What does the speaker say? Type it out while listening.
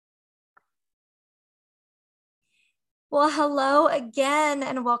Well, hello again,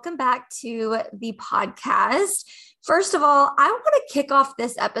 and welcome back to the podcast. First of all, I want to kick off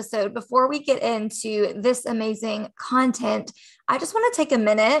this episode before we get into this amazing content. I just want to take a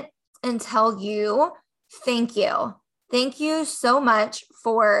minute and tell you thank you. Thank you so much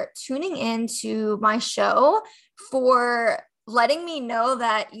for tuning into my show, for letting me know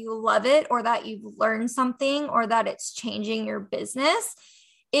that you love it or that you've learned something or that it's changing your business.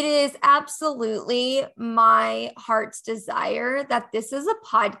 It is absolutely my heart's desire that this is a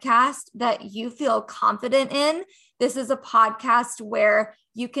podcast that you feel confident in. This is a podcast where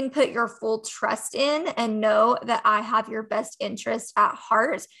you can put your full trust in and know that I have your best interest at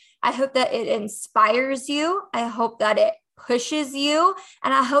heart. I hope that it inspires you. I hope that it pushes you.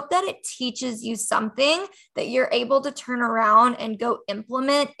 And I hope that it teaches you something that you're able to turn around and go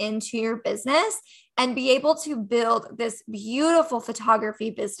implement into your business and be able to build this beautiful photography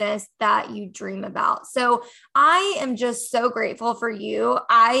business that you dream about. So I am just so grateful for you.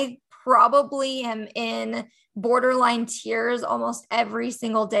 I probably am in borderline tears almost every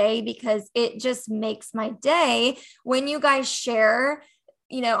single day because it just makes my day when you guys share,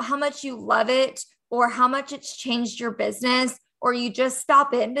 how much you love it or how much it's changed your business, or you just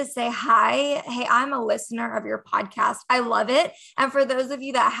stop in to say, hi, hey, I'm a listener of your podcast. I love it. And for those of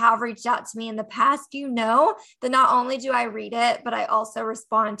you that have reached out to me in the past, you know that not only do I read it, but I also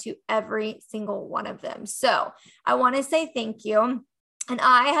respond to every single one of them. So I want to say thank you. And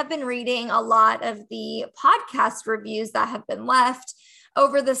I have been reading a lot of the podcast reviews that have been left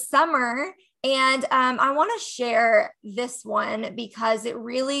over the summer. And I want to share this one because it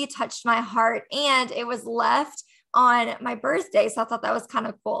really touched my heart and it was left on my birthday. So I thought that was kind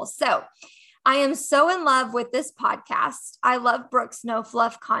of cool. So I am so in love with this podcast. I love Brooke's no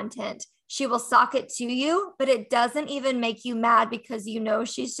fluff content. She will sock it to you, but it doesn't even make you mad because you know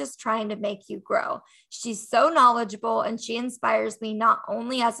she's just trying to make you grow. She's so knowledgeable and she inspires me not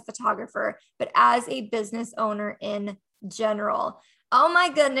only as a photographer, but as a business owner in general. Oh my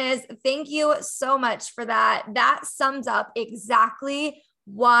goodness. Thank you so much for that. That sums up exactly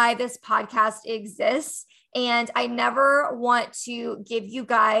why this podcast exists. And I never want to give you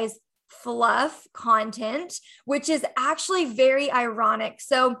guys fluff content, which is actually very ironic.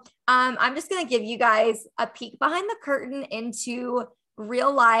 So I'm just going to give you guys a peek behind the curtain into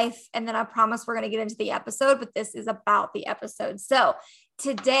real life. And then I promise we're going to get into the episode, but this is about the episode. So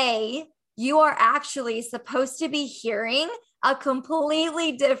today you are actually supposed to be hearing a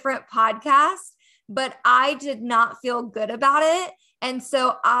completely different podcast, but I did not feel good about it. And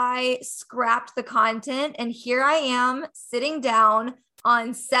so I scrapped the content and here I am sitting down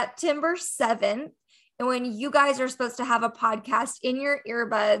on September 7th. And when you guys are supposed to have a podcast in your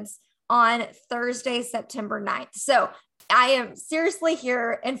earbuds on Thursday, September 9th. So I am seriously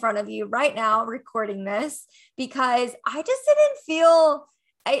here in front of you right now recording this because I just didn't feel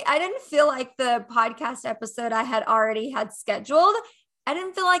I didn't feel like the podcast episode I had already had scheduled. I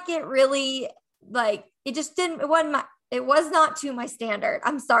didn't feel like it really, it was not to my standard.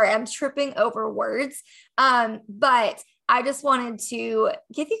 I'm sorry, I'm tripping over words. But I just wanted to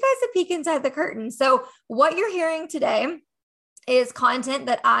give you guys a peek inside the curtain. So what you're hearing today is content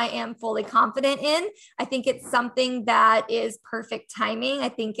that I am fully confident in. I think it's something that is perfect timing. I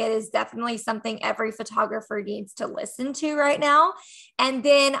think it is definitely something every photographer needs to listen to right now. And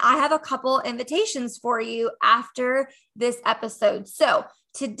then I have a couple invitations for you after this episode. So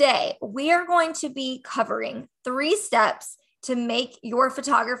today we are going to be covering 3 steps to make your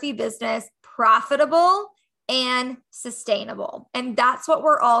photography business profitable and sustainable. And that's what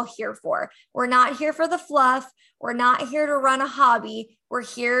we're all here for. We're not here for the fluff. We're not here to run a hobby. We're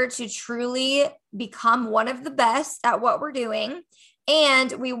here to truly become one of the best at what we're doing.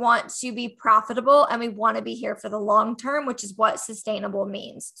 And we want to be profitable and we want to be here for the long term, which is what sustainable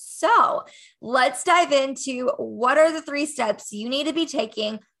means. So let's dive into what are the 3 steps you need to be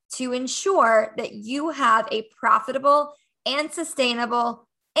taking to ensure that you have a profitable and sustainable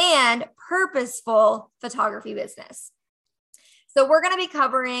and purposeful photography business. So we're going to be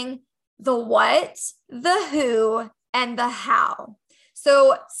covering the what, the who, and the how.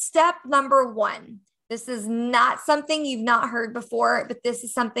 So step number 1, this is not something you've not heard before, but this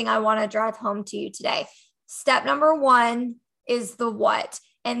is something I want to drive home to you today. Step number 1 is the what,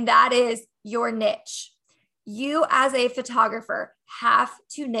 and that is your niche. You as a photographer have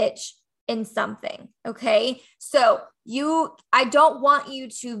to niche in something. Okay. So I don't want you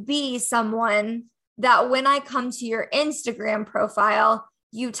to be someone that when I come to your Instagram profile,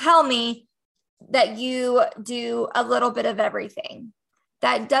 you tell me that you do a little bit of everything.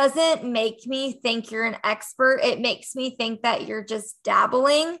 That doesn't make me think you're an expert. It makes me think that you're just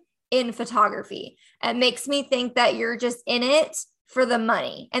dabbling in photography. It makes me think that you're just in it for the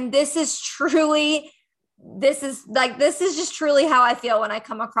money. And this is just truly how I feel when I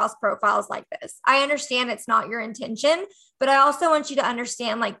come across profiles like this. I understand it's not your intention, but I also want you to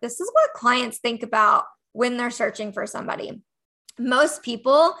understand, like, this is what clients think about when they're searching for somebody. Most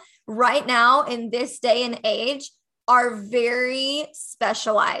people right now in this day and age are very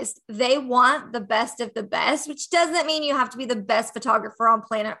specialized. They want the best of the best, which doesn't mean you have to be the best photographer on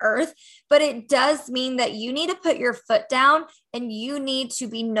planet Earth, but it does mean that you need to put your foot down and you need to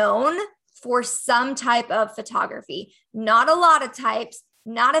be known for some type of photography. Not a lot of types,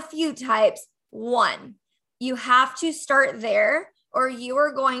 not a few types, one. You have to start there or you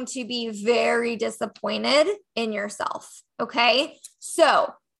are going to be very disappointed in yourself. Okay.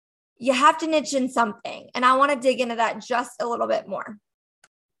 So you have to niche in something. And I want to dig into that just a little bit more.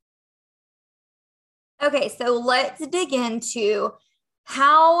 Okay. So let's dig into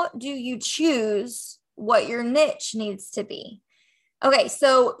how do you choose what your niche needs to be? Okay.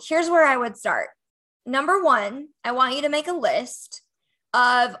 So here's where I would start. Number one, I want you to make a list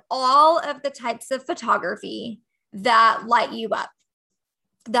of all of the types of photography that light you up,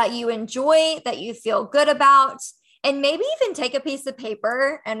 that you enjoy, that you feel good about, and maybe even take a piece of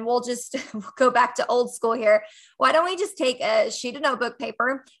paper and we'll go back to old school here. Why don't we just take a sheet of notebook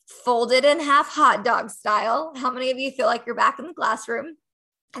paper, fold it in half hot dog style? How many of you feel like you're back in the classroom?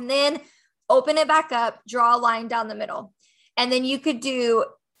 And then open it back up, draw a line down the middle. And then you could do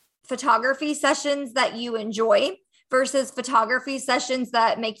photography sessions that you enjoy versus photography sessions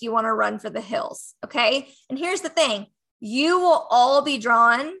that make you want to run for the hills. Okay. And here's the thing. You will all be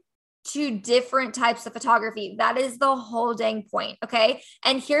drawn to different types of photography. That is the whole dang point. Okay.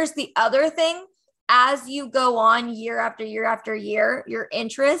 And here's the other thing. As you go on year after year after year, your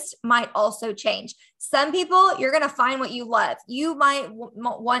interest might also change. Some people, you're going to find what you love. You might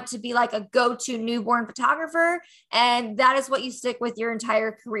want to be like a go-to newborn photographer, and that is what you stick with your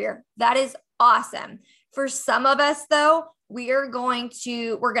entire career. That is awesome. For some of us though, we're going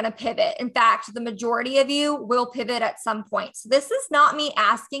to pivot. In fact, the majority of you will pivot at some point. So this is not me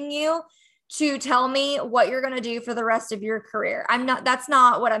asking you to tell me what you're going to do for the rest of your career. That's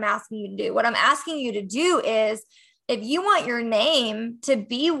not what I'm asking you to do. What I'm asking you to do is, if you want your name to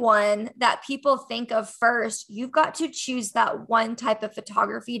be one that people think of first, you've got to choose that one type of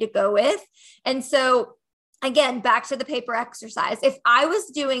photography to go with. And so again, back to the paper exercise. If I was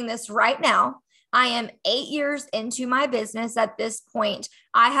doing this right now, I am 8 years into my business at this point.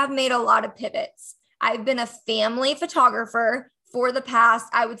 I have made a lot of pivots. I've been a family photographer for the past,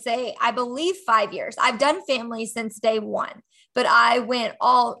 I believe 5 years. I've done family since day one, but I went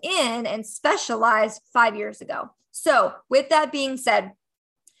all in and specialized 5 years ago. So with that being said,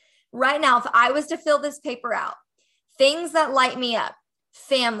 right now, if I was to fill this paper out, things that light me up,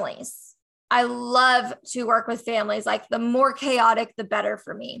 families. I love to work with families. Like, the more chaotic, the better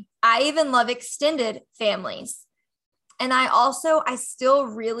for me. I even love extended families. And I still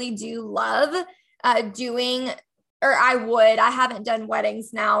really do love I haven't done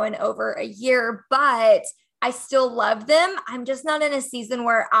weddings now in over a year, but I still love them. I'm just not in a season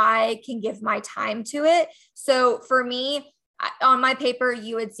where I can give my time to it. So for me, on my paper,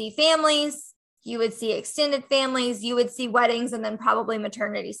 you would see families, you would see extended families, you would see weddings, and then probably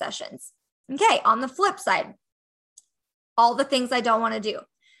maternity sessions. Okay, on the flip side, all the things I don't want to do.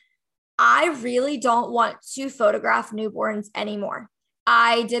 I really don't want to photograph newborns anymore.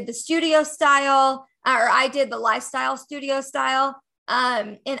 I did the studio style, or I did the lifestyle studio style.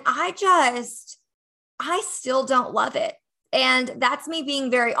 And I still don't love it. And that's me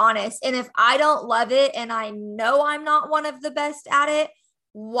being very honest. And if I don't love it and I know I'm not one of the best at it,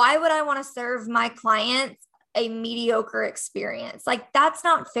 why would I want to serve my clients a mediocre experience? Like, that's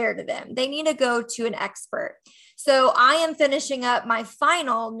not fair to them. They need to go to an expert. So I am finishing up my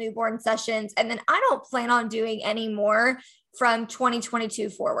final newborn sessions, and then I don't plan on doing any more from 2022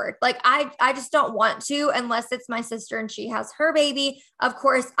 forward. Like, I just don't want to, unless it's my sister and she has her baby. Of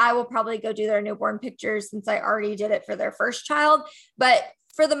course, I will probably go do their newborn pictures since I already did it for their first child. But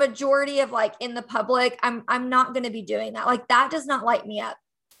for the majority of, like, in the public, I'm not going to be doing that. Like, that does not light me up.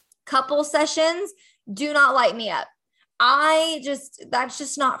 Couple sessions do not light me up. That's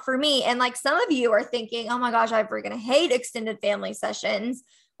just not for me. And like, some of you are thinking, oh my gosh, I freaking hate extended family sessions,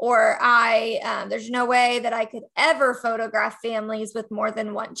 or there's no way that I could ever photograph families with more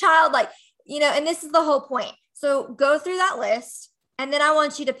than one child. Like, and this is the whole point. So go through that list, and then I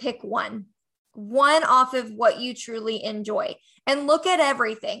want you to pick one off of what you truly enjoy, and look at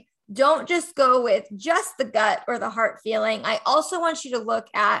everything. Don't just go with just the gut or the heart feeling. I also want you to look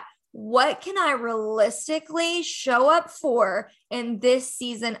at what can I realistically show up for in this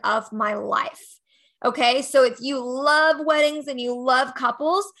season of my life? Okay. So if you love weddings and you love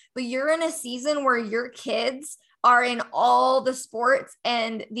couples, but you're in a season where your kids are in all the sports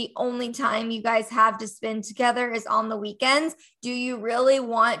and the only time you guys have to spend together is on the weekends, do you really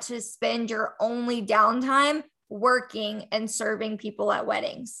want to spend your only downtime working and serving people at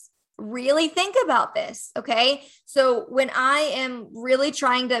weddings? Really think about this. Okay. So when I am really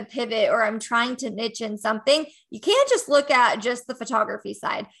trying to pivot or I'm trying to niche in something, you can't just look at just the photography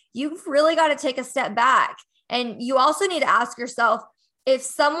side. You've really got to take a step back. And you also need to ask yourself, if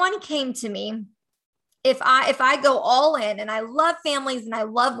someone came to me, if I go all in, and I love families and I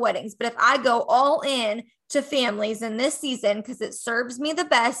love weddings, but if I go all in to families in this season because it serves me the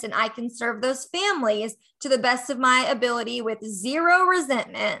best and I can serve those families to the best of my ability with zero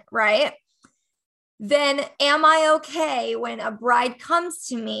resentment, right? Then am I okay when a bride comes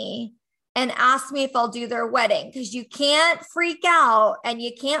to me and asks me if I'll do their wedding? Because you can't freak out and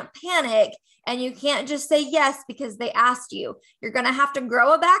you can't panic and you can't just say yes because they asked you. You're going to have to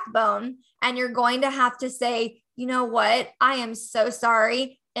grow a backbone and you're going to have to say, you know what? I am so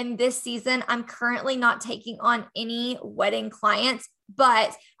sorry. In this season, I'm currently not taking on any wedding clients,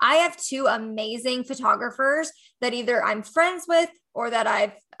 but I have two amazing photographers that either I'm friends with or that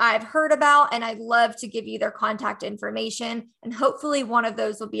I've heard about, and I'd love to give you their contact information. And hopefully one of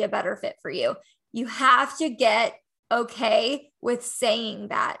those will be a better fit for you. You have to get okay with saying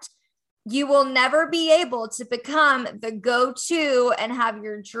that. You will never be able to become the go-to and have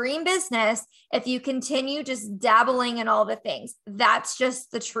your dream business if you continue just dabbling in all the things. That's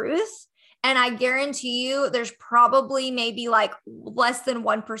just the truth. And I guarantee you there's probably maybe like less than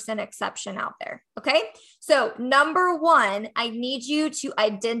 1% exception out there. Okay. So number one, I need you to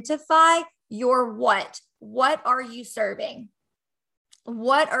identify your what. What are you serving?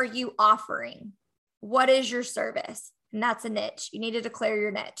 What are you offering? What is your service? And that's a niche. You need to declare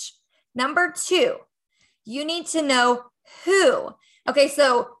your niche. Number two, you need to know who. Okay,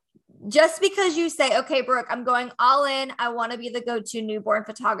 so just because you say, okay, Brooke, I'm going all in, I want to be the go-to newborn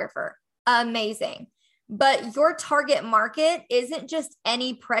photographer. Amazing. But your target market isn't just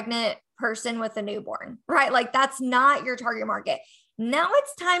any pregnant person with a newborn, right? Like that's not your target market. Now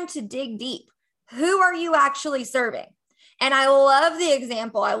it's time to dig deep. Who are you actually serving? And I love the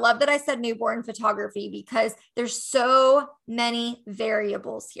example. I love that I said newborn photography because there's so many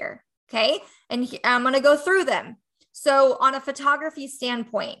variables here. Okay. And I'm going to go through them. So on a photography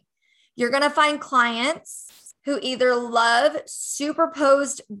standpoint, you're going to find clients who either love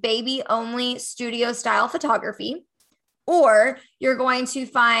superposed baby only studio style photography, or you're going to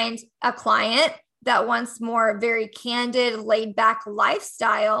find a client that wants more very candid, laid back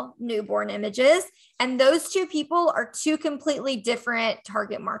lifestyle newborn images. And those two people are two completely different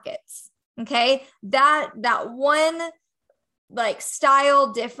target markets. Okay. That one like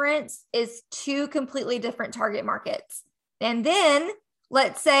style difference is two completely different target markets. And then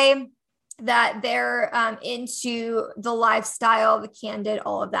let's say that they're into the lifestyle, the candid,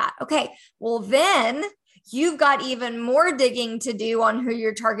 all of that. Okay. Well, then you've got even more digging to do on who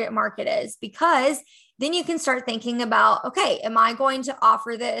your target market is, because then you can start thinking about, okay, am I going to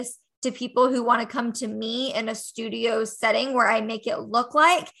offer this to people who want to come to me in a studio setting where I make it look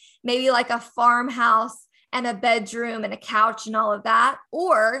like maybe like a farmhouse and a bedroom and a couch and all of that?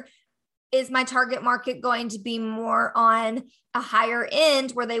 Or is my target market going to be more on a higher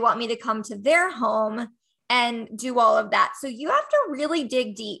end where they want me to come to their home and do all of that? So you have to really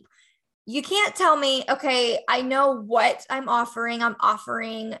dig deep. You can't tell me, okay, I know what I'm offering. I'm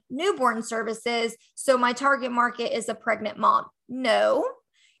offering newborn services, so my target market is a pregnant mom. No.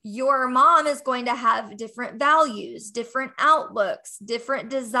 Your mom is going to have different values, different outlooks,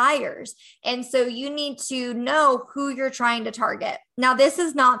 different desires. And so you need to know who you're trying to target. Now, this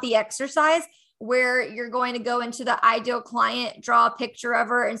is not the exercise where you're going to go into the ideal client, draw a picture of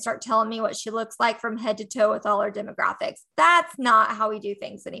her and start telling me what she looks like from head to toe with all her demographics. That's not how we do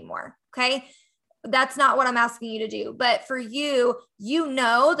things anymore. Okay. That's not what I'm asking you to do. But for you,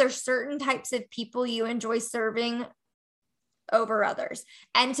 there's certain types of people you enjoy serving over others.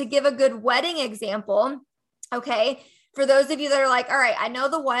 And to give a good wedding example, okay, for those of you that are like, all right, I know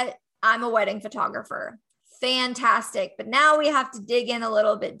the what, I'm a wedding photographer. Fantastic. But now we have to dig in a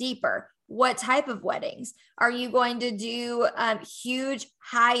little bit deeper. What type of weddings? Are you going to do huge,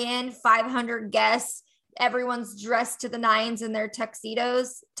 high-end, 500 guests, everyone's dressed to the nines in their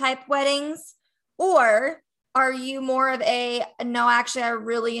tuxedos type weddings? Or are you more of no, actually, I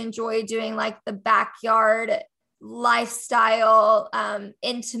really enjoy doing like the backyard lifestyle,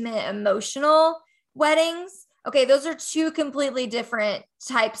 intimate, emotional weddings? Okay, those are two completely different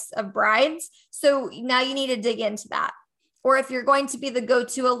types of brides. So now you need to dig into that. Or if you're going to be the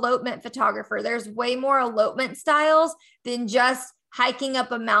go-to elopement photographer, there's way more elopement styles than just hiking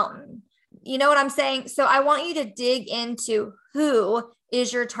up a mountain. You know what I'm saying? So I want you to dig into who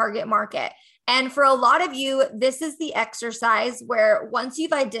is your target market. And for a lot of you, this is the exercise where once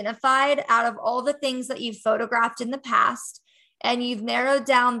you've identified out of all the things that you've photographed in the past, and you've narrowed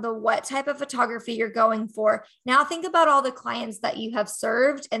down the what type of photography you're going for. Now think about all the clients that you have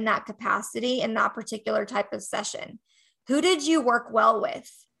served in that capacity in that particular type of session. Who did you work well with?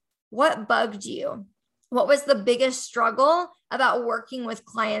 What bugged you? What was the biggest struggle about working with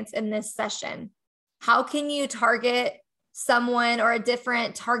clients in this session? How can you target someone or a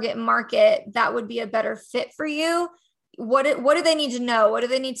different target market that would be a better fit for you? What do they need to know? What do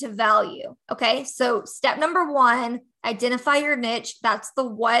they need to value? Okay. So step number one, identify your niche. That's the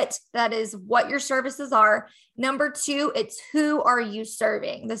what, that is what your services are. Number two, it's who are you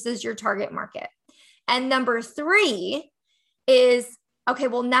serving? This is your target market. And number three is, okay,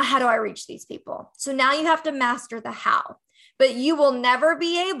 well, now how do I reach these people? So now you have to master the how, but you will never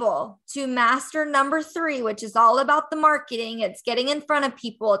be able to master number three, which is all about the marketing. It's getting in front of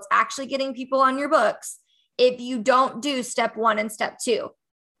people. It's actually getting people on your books if you don't do step one and step two.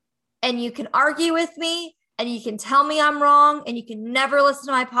 And you can argue with me and you can tell me I'm wrong and you can never listen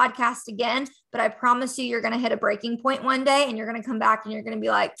to my podcast again. But I promise you, you're going to hit a breaking point one day and you're going to come back and you're going to be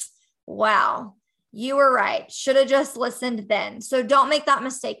like, wow, you were right. Should have just listened then. So don't make that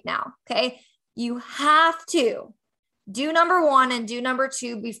mistake now. Okay. You have to do number one and do number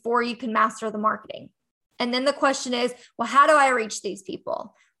two before you can master the marketing. And then the question is, well, how do I reach these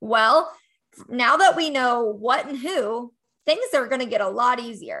people? Well, now that we know what and who, things are going to get a lot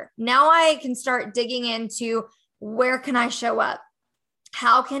easier. Now I can start digging into where can I show up?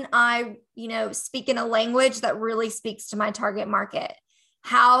 How can I, speak in a language that really speaks to my target market?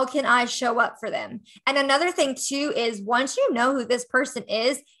 How can I show up for them? And another thing too is once you know who this person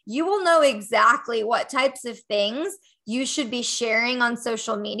is, you will know exactly what types of things you should be sharing on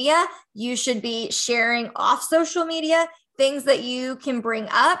social media. You should be sharing off social media, things that you can bring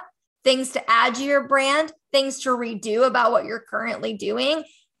up, things to add to your brand, things to redo about what you're currently doing,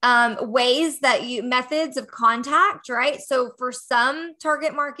 methods of contact, right? So for some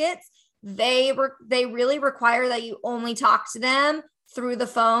target markets, they really require that you only talk to them through the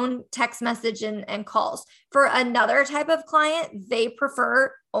phone, text message, and calls. For another type of client, they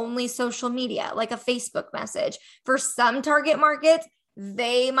prefer only social media, like a Facebook message. For some target markets,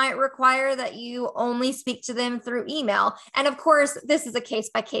 they might require that you only speak to them through email. And of course, this is a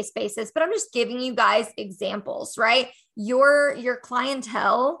case-by-case basis, but I'm just giving you guys examples, right? Your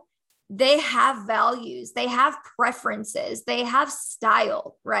clientele, they have values, they have preferences, they have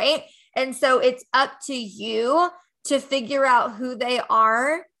style, right? And so it's up to you to figure out who they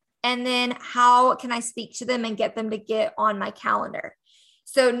are and then how can I speak to them and get them to get on my calendar.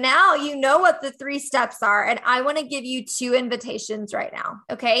 So now you know what the 3 steps are, and I want to give you 2 invitations right now,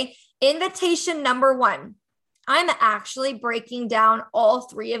 okay? Invitation number 1, I'm actually breaking down all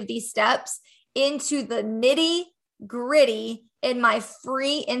 3 of these steps into the nitty-gritty in my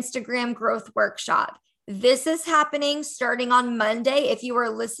free Instagram growth workshop. This is happening starting on Monday. If you are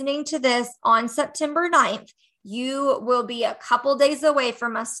listening to this on September 9th, you will be a couple days away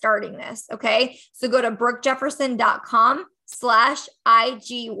from us starting this, okay? So go to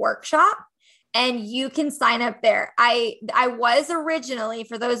brookejefferson.com/IG workshop and you can sign up there. I was originally,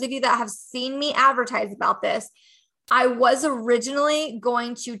 for those of you that have seen me advertise about this, I was originally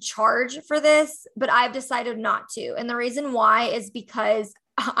going to charge for this, but I've decided not to. And the reason why is because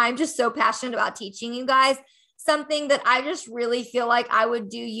I'm just so passionate about teaching you guys something that I just really feel like I would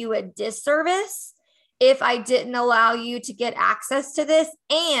do you a disservice if I didn't allow you to get access to this.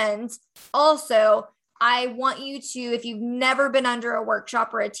 And also, I want you to, if you've never been under a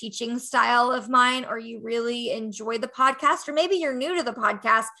workshop or a teaching style of mine, or you really enjoy the podcast, or maybe you're new to the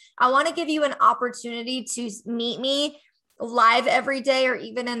podcast, I want to give you an opportunity to meet me live every day or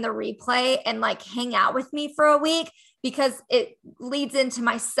even in the replay and like hang out with me for a week, because it leads into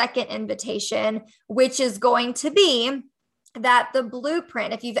my second invitation, which is going to be that the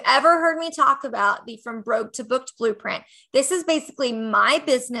blueprint, if you've ever heard me talk about the From Broke to Booked blueprint, this is basically my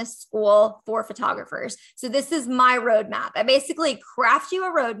business school for photographers. So this is my roadmap. I basically craft you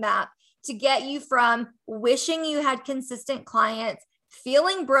a roadmap to get you from wishing you had consistent clients,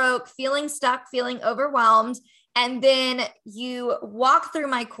 feeling broke, feeling stuck, feeling overwhelmed, and then you walk through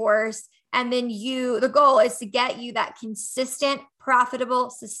my course. And then the goal is to get you that consistent, profitable,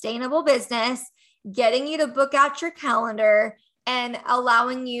 sustainable business, getting you to book out your calendar and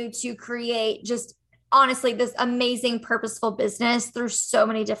allowing you to create just honestly this amazing purposeful business through so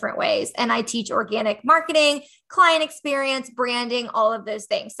many different ways. And I teach organic marketing, client experience, branding, all of those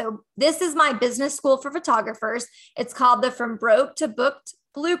things. So this is my business school for photographers. It's called the From Broke to Booked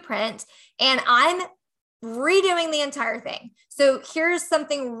Blueprint. And I'm redoing the entire thing. So here's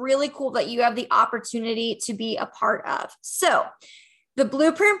something really cool that you have the opportunity to be a part of. So the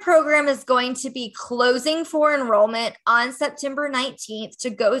Blueprint program is going to be closing for enrollment on September 19th to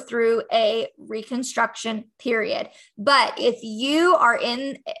go through a reconstruction period. But if you are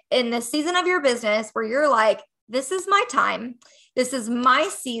in the season of your business where you're like, this is my time, this is my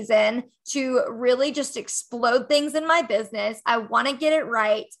season to really just explode things in my business. I want to get it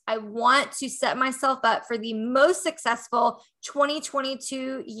right. I want to set myself up for the most successful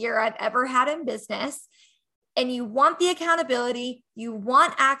 2022 year I've ever had in business. And you want the accountability, you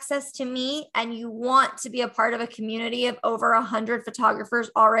want access to me, and you want to be a part of a community of over 100 photographers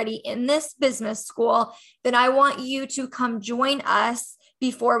already in this business school, then I want you to come join us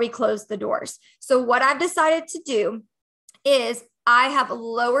before we close the doors. So what I've decided to do is I have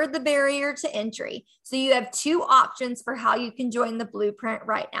lowered the barrier to entry. So you have two options for how you can join the Blueprint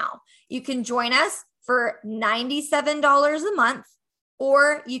right now. You can join us for $97 a month,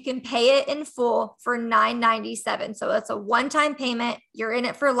 or you can pay it in full for $9.97. So that's a one-time payment. You're in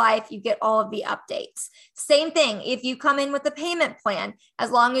it for life. You get all of the updates. Same thing. If you come in with a payment plan,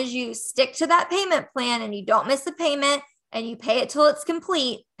 as long as you stick to that payment plan and you don't miss a payment and you pay it till it's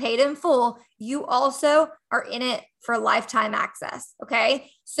complete, paid in full, you also are in it for lifetime access.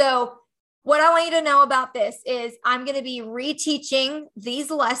 Okay. So what I want you to know about this is I'm going to be reteaching these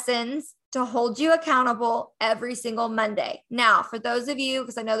lessons to hold you accountable every single Monday. Now, for those of you,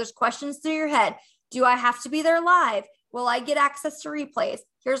 because I know there's questions through your head, do I have to be there live? Will I get access to replays?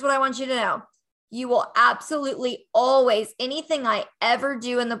 Here's what I want you to know. You will absolutely always, anything I ever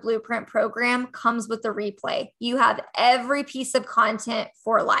do in the Blueprint program comes with the replay. You have every piece of content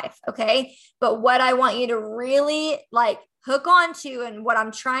for life, okay? But what I want you to really hook on to, and what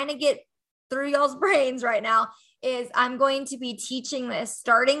I'm trying to get through y'all's brains right now, is I'm going to be teaching this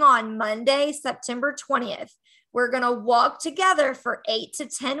starting on Monday, September 20th. We're going to walk together for 8 to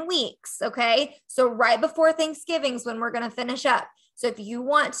 10 weeks, okay? So right before Thanksgiving is when we're going to finish up. So if you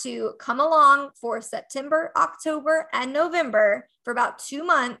want to come along for September, October, and November for about 2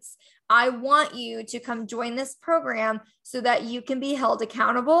 months, I want you to come join this program so that you can be held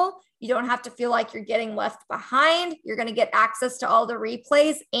accountable. You don't have to feel like you're getting left behind. You're going to get access to all the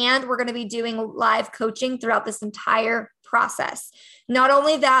replays, and we're going to be doing live coaching throughout this entire process. Not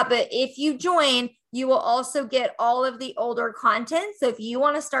only that, but if you join, you will also get all of the older content. So if you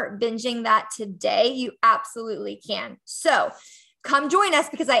want to start binging that today, you absolutely can. So come join us,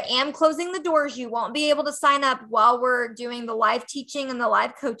 because I am closing the doors. You won't be able to sign up while we're doing the live teaching and the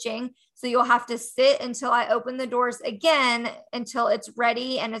live coaching. So you'll have to sit until I open the doors again, until it's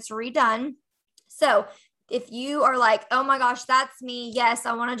ready and it's redone. So if you are like, oh my gosh, that's me. Yes,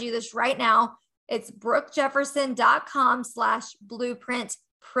 I want to do this right now. It's brookejefferson.com/blueprint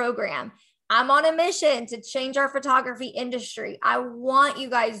program. I'm on a mission to change our photography industry. I want you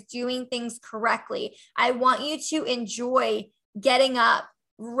guys doing things correctly. I want you to enjoy getting up,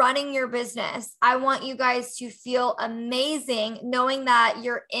 running your business. I want you guys to feel amazing knowing that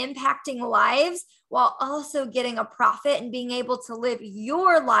you're impacting lives while also getting a profit and being able to live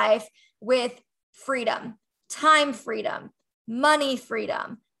your life with freedom, time freedom, money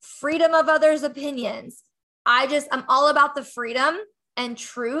freedom, freedom of others' opinions. I'm all about the freedom and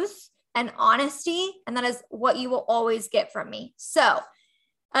truth and honesty. And that is what you will always get from me. So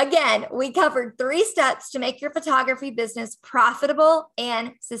again, we covered 3 steps to make your photography business profitable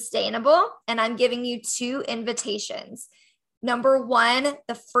and sustainable. And I'm giving you 2 invitations. Number 1,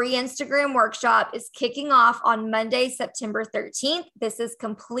 the free Instagram workshop is kicking off on Monday, September 13th. This is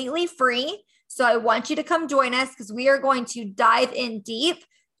completely free. So I want you to come join us, because we are going to dive in deep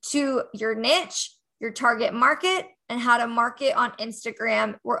to your niche, your target market, and how to market on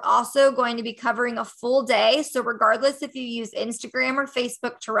Instagram. We're also going to be covering a full day. So regardless if you use Instagram or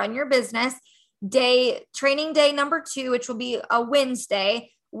Facebook to run your business, training day number 2, which will be a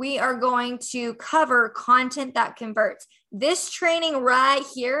Wednesday, we are going to cover content that converts. This training right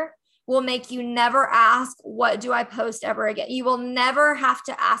here will make you never ask, what do I post ever again? You will never have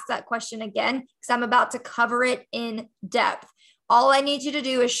to ask that question again, because I'm about to cover it in depth. All I need you to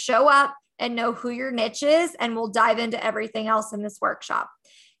do is show up and know who your niche is, and we'll dive into everything else in this workshop.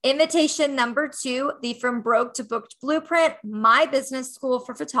 Invitation number 2, the From Broke to Booked Blueprint, my business school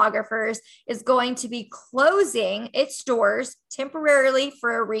for photographers, is going to be closing its doors temporarily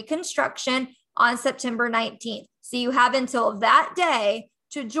for a reconstruction on September 19th. So you have until that day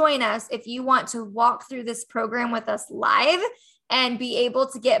to join us if you want to walk through this program with us live and be able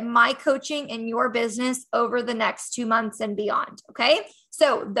to get my coaching in your business over the next 2 months and beyond. Okay.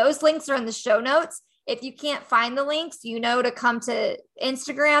 So those links are in the show notes. If you can't find the links, to come to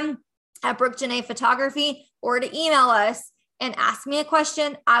Instagram at Brooke Janae Photography or to email us and ask me a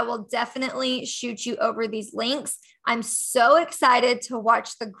question. I will definitely shoot you over these links. I'm so excited to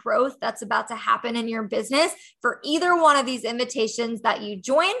watch the growth that's about to happen in your business for either one of these invitations that you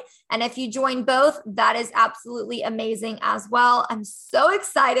join. And if you join both, that is absolutely amazing as well. I'm so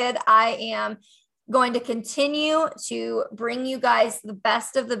excited. I am going to continue to bring you guys the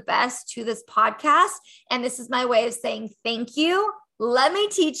best of the best to this podcast. And this is my way of saying thank you. Let me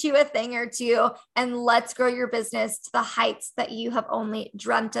teach you a thing or two, and let's grow your business to the heights that you have only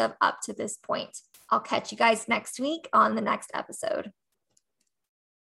dreamt of up to this point. I'll catch you guys next week on the next episode.